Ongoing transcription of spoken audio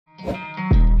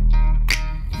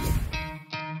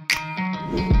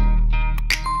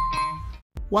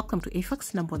Welcome to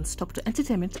AFAX #1 stop to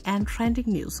entertainment and trending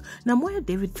news. Now, Moya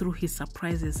David, through his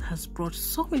surprises, has brought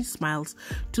so many smiles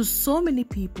to so many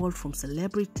people, from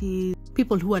celebrities,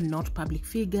 people who are not public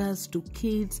figures, to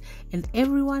kids, and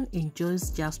everyone enjoys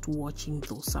just watching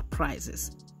those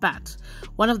surprises. But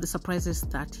one of the surprises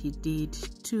that he did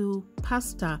to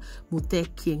Pastor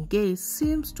Mpaka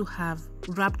seems to have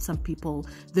rubbed some people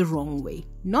the wrong way.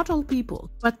 Not all people,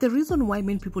 but the reason why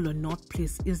many people are not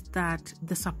pleased is that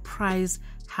the surprise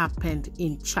happened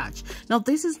in church. Now,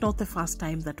 this is not the first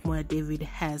time that Moya David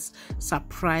has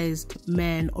surprised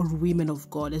men or women of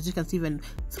God. As you can see, even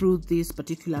through this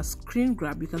particular screen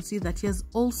grab, you can see that he has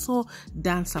also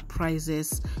done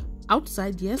surprises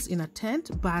outside, yes, in a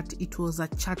tent, but it was a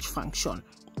church function.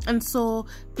 And so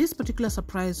this particular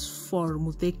surprise for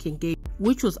Mpaka,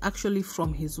 which was actually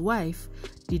from his wife,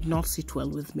 did not sit well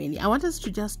with many. I want us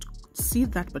to just see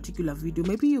that particular video.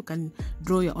 Maybe you can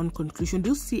draw your own conclusion.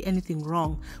 Do you see anything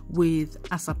wrong with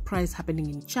a surprise happening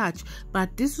in church?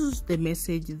 But this is the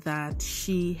message that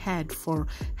she had for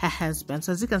her husband.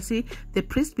 So as you can see, the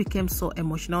priest became so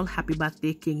emotional. Happy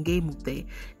birthday, Kenge Mute.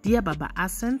 Dear Baba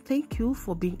Asen, thank you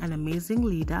for being an amazing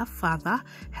leader, father,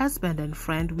 husband, and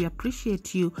friend. We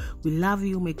appreciate you. We love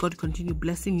you. May God continue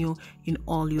blessing you in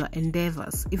all your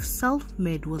endeavors. If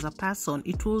self-made was a person,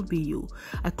 it will be you.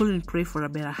 I couldn't pray for a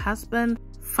better husband,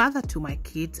 father to my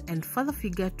kids, and father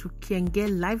figure to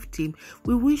Kenge Live team.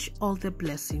 We wish all the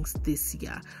blessings this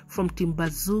year. From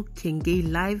Timbazu,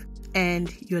 Kenge Live,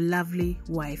 and your lovely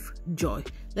wife, Joy.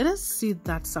 Let us see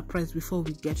that surprise before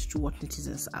we get to what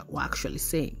netizens were actually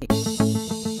saying.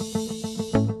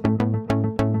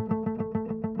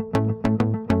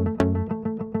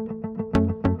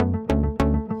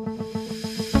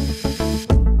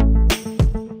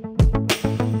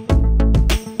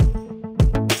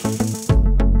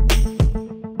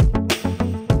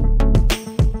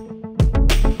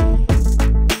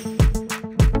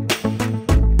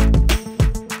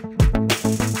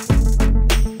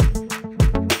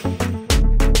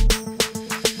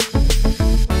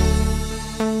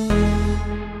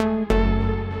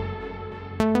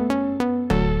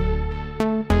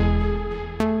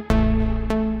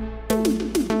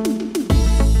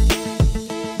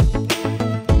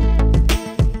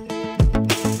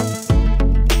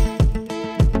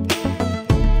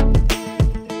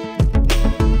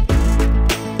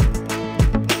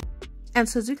 And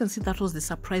so as you can see, that was the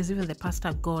surprise. Even the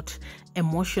pastor got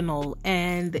emotional,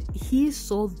 and he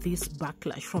saw this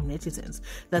backlash from netizens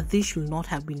that this should not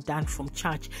have been done from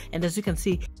church. And as you can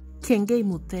see, Kenge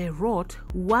Mute wrote,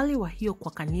 wale wa hiyo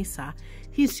kwa kanisa,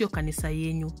 hii sio kanisa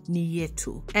yenyu, ni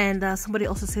yetu. And somebody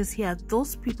also says here,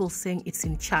 those people saying it's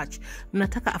in church,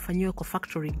 mnataka afanyiwe kwa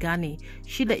factory gani?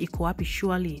 Shida iko wapi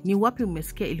surely? Ni wapi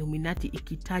umesikia Illuminati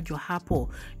ikitajwa hapo?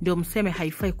 Ndio mseme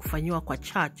haifai kufanyiwa kwa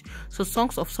church. So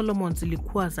Songs of Solomon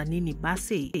zilikuwa za nini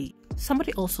basi?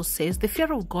 Somebody also says, the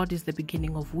fear of God is the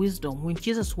beginning of wisdom. When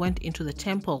Jesus went into the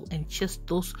temple and chased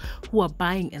those who are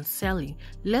buying and selling,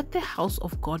 let the house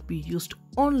of God be used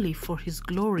only for his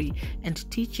glory and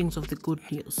teachings of the good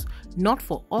news, not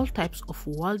for all types of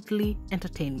worldly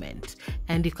entertainment.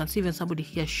 And you can see even somebody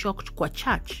here shocked kwa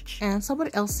church. And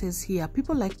somebody else says here,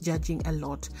 people like judging a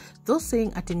lot. Those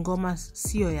saying ati ngoma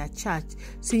sio ya church,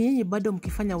 si nyinyi bado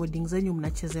mkifanya wedding zenyu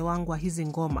mnachezewangwa hizi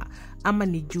ngoma, ama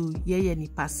ni juu yeye ni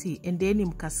pasi, endeni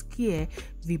mkasikie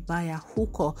vibaya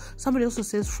huko. Somebody also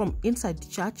says, from inside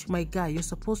church, my guy, you're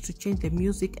supposed to change the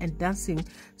music and dancing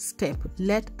step.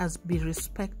 Let us be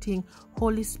respecting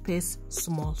holy space,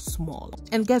 small.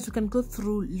 And guys, we can go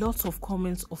through lots of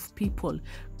comments of people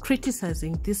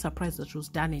criticizing this surprise that was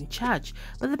done in church.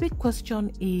 But the big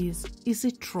question is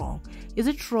it wrong? Is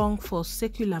it wrong for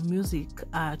secular music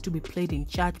to be played in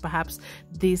church? Perhaps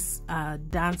this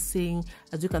dancing,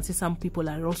 as you can see, some people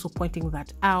are also pointing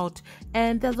that out.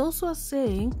 And there's also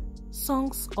saying,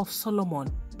 Songs of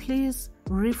Solomon, please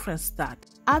reference that.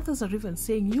 Others are even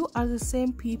saying, you are the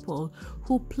same people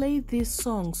who play these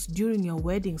songs during your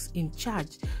weddings in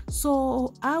church.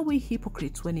 So are we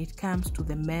hypocrites when it comes to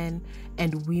the men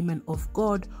and women of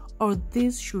God, or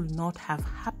this should not have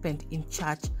happened in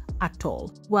church at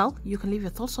all? Well, you can leave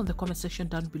your thoughts on the comment section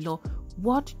down below.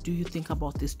 What do you think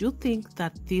about this? Do you think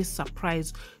that this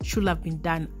surprise should have been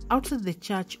done outside the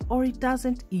church, or it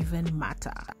doesn't even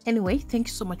matter? Anyway, thank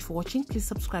you so much for watching. Please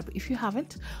subscribe if you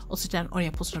haven't. Also turn on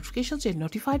your post notifications so you're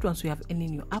notified once we have any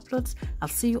new uploads. I'll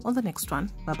see you on the next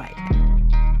one. Bye bye.